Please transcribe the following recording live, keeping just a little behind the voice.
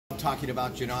talking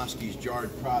about Janoski'S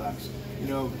jarred products. You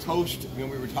know, toast, we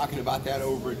were talking about that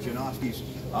over at Janoski'S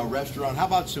restaurant. How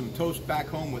about some toast back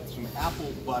home with some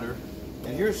apple butter?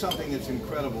 And here's something that's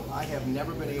incredible. I have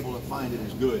never been able to find it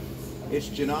as good. It's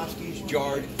Janoski'S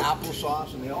jarred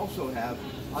applesauce, and they also have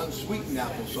unsweetened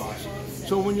applesauce.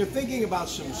 So when you're thinking about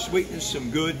some sweetness, some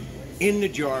good, in the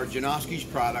jar, Janoski'S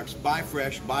products, buy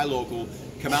fresh, buy local,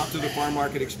 come out to the farm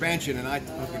market expansion, and I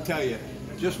can tell you,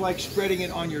 just like spreading it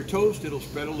on your toast, it'll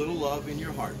spread a little love in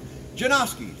your heart.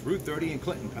 Janoski'S, Route 30 in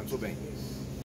Clinton, Pennsylvania.